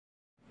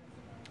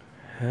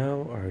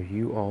How are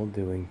you all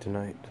doing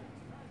tonight?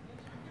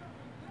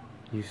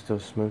 You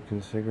still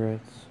smoking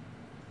cigarettes?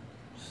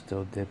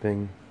 Still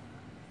dipping?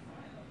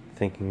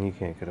 Thinking you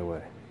can't get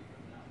away?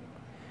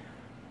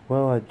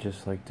 Well, I'd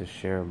just like to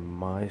share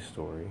my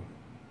story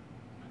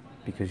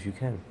because you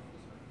can.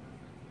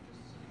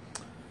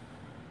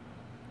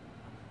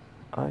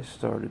 I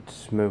started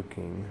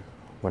smoking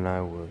when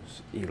I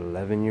was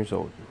 11 years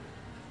old.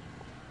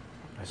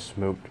 I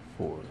smoked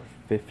for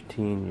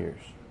 15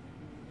 years.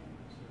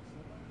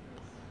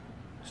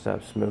 I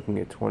stopped smoking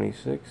at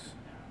 26.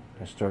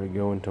 I started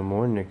going to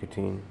more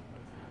nicotine.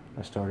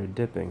 I started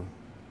dipping,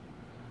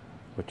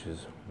 which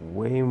is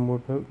way more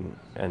potent,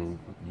 and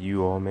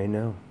you all may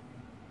know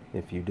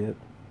if you dip.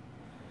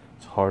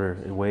 It's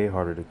harder, way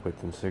harder to quit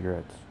than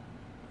cigarettes.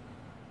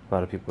 A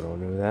lot of people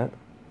don't know that,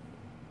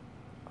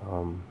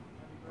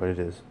 but it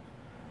is.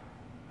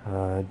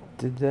 I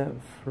did that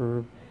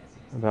for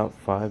about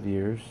 5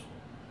 years,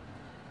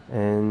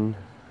 and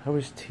I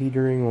was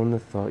teetering on the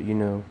thought,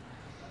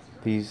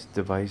 these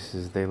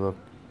devices, they look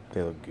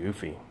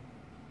goofy.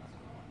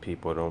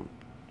 People don't,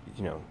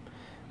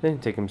 they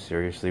didn't take them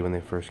seriously when they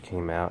first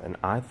came out, and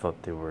I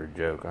thought they were a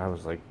joke. I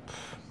was like,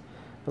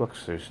 it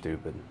looks so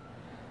stupid.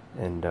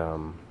 And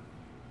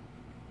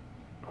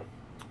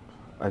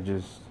I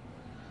just,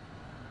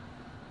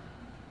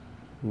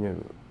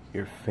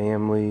 your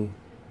family,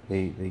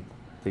 they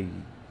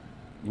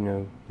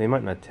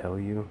might not tell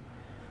you,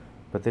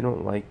 but they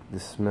don't like the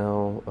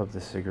smell of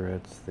the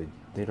cigarettes.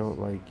 They don't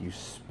like you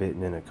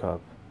spitting in a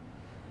cup.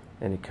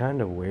 And it kind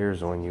of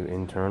wears on you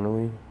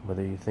internally,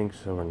 whether you think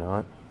so or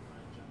not.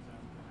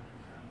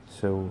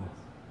 So,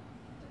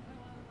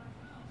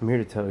 I'm here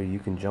to tell you, you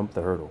can jump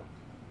the hurdle.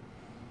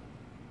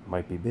 It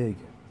might be big.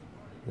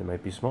 It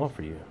might be small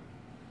for you.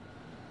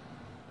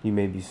 You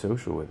may be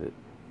social with it.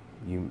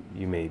 You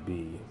may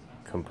be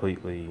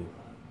completely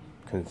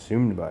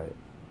consumed by it.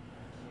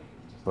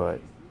 But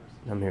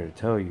I'm here to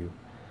tell you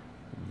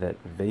that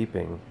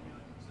vaping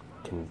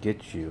can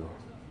get you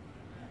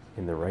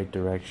in the right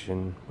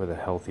direction with a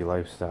healthy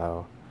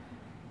lifestyle,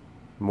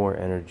 more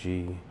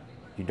energy,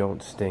 you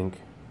don't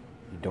stink,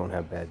 you don't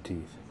have bad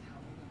teeth.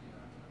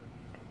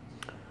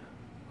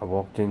 I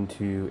walked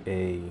into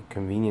a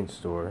convenience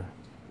store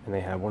and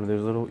they had one of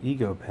those little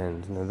ego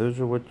pens. Now those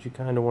are what you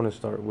kind of want to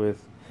start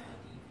with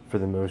for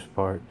the most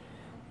part.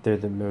 They're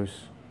the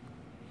most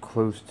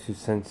close to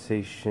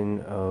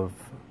sensation of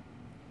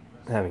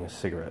having a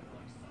cigarette.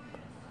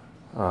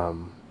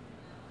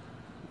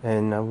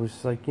 And I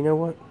was like, you know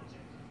what?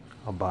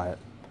 I'll buy it.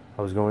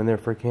 I was going there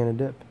for a can of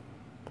dip.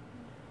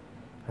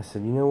 I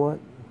said, you know what?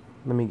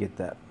 Let me get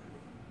that.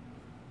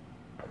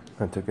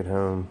 I took it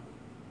home.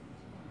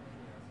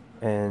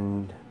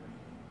 And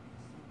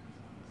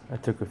I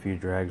took a few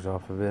drags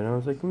off of it. And I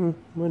was like,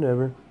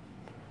 whatever.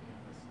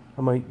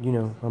 I might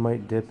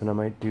dip and I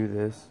might do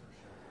this.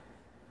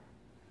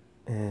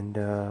 And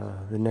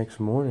the next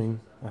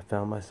morning, I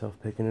found myself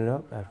picking it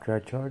up after I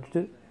charged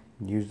it.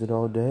 Used it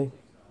all day.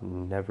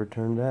 Never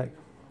turned back.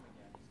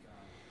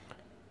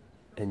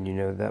 And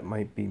that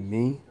might be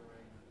me.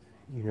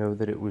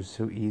 That it was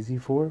so easy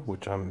for,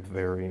 which I'm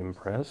very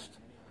impressed.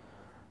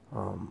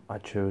 I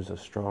chose a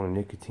strong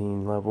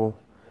nicotine level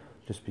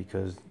just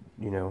because,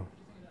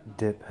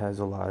 dip has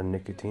a lot of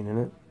nicotine in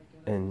it,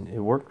 and it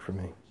worked for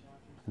me.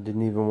 I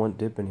didn't even want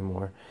dip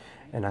anymore,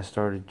 and I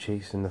started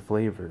chasing the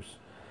flavors.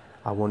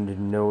 I wanted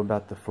to know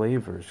about the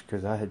flavors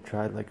because I had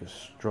tried like a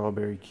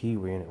strawberry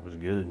kiwi and it was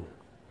good.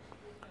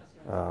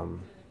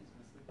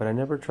 But I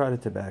never tried a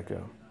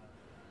tobacco.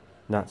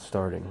 Not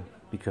starting,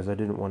 because I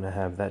didn't want to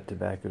have that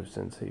tobacco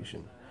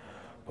sensation.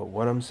 But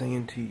what I'm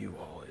saying to you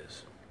all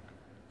is,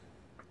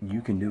 you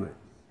can do it.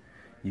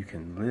 You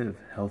can live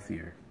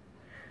healthier.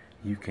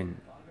 You can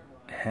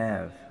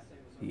have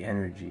the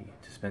energy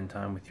to spend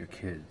time with your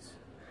kids.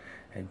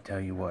 And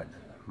tell you what,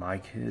 my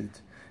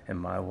kids and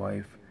my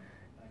wife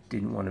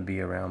didn't want to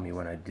be around me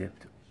when I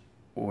dipped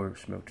or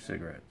smoked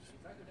cigarettes.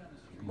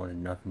 Wanted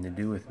nothing to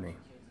do with me.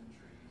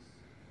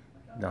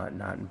 Not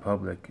in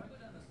public.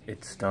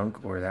 It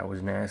stunk or that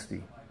was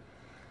nasty.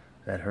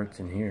 That hurts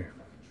in here.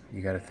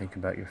 You got to think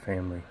about your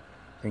family.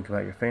 Think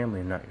about your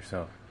family and not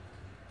yourself.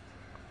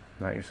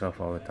 Not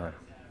yourself all the time.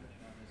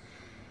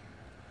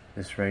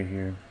 This right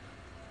here,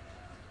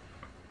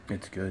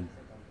 it's good.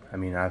 I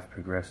mean, I've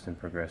progressed and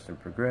progressed and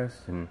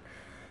progressed, and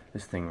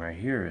this thing right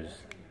here is...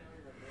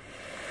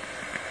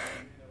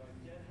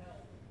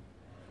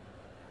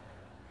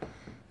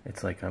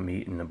 It's like I'm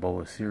eating a bowl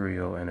of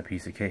cereal and a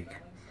piece of cake.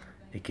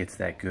 It gets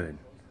that good.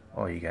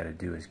 All you gotta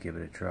do is give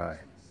it a try.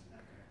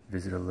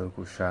 Visit a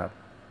local shop.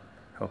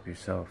 Help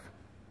yourself.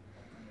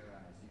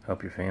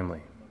 Help your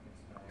family.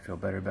 Feel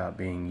better about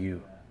being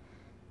you.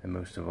 And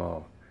most of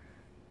all,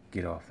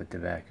 get off the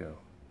tobacco.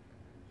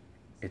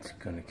 It's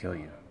gonna kill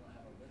you.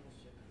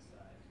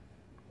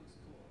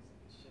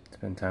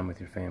 Spend time with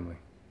your family.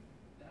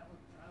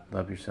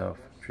 Love yourself.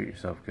 Treat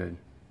yourself good.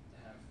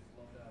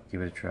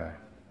 Give it a try.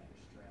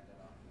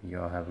 You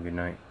all have a good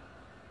night.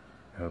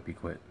 I hope you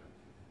quit.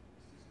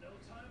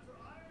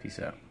 Peace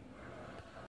out.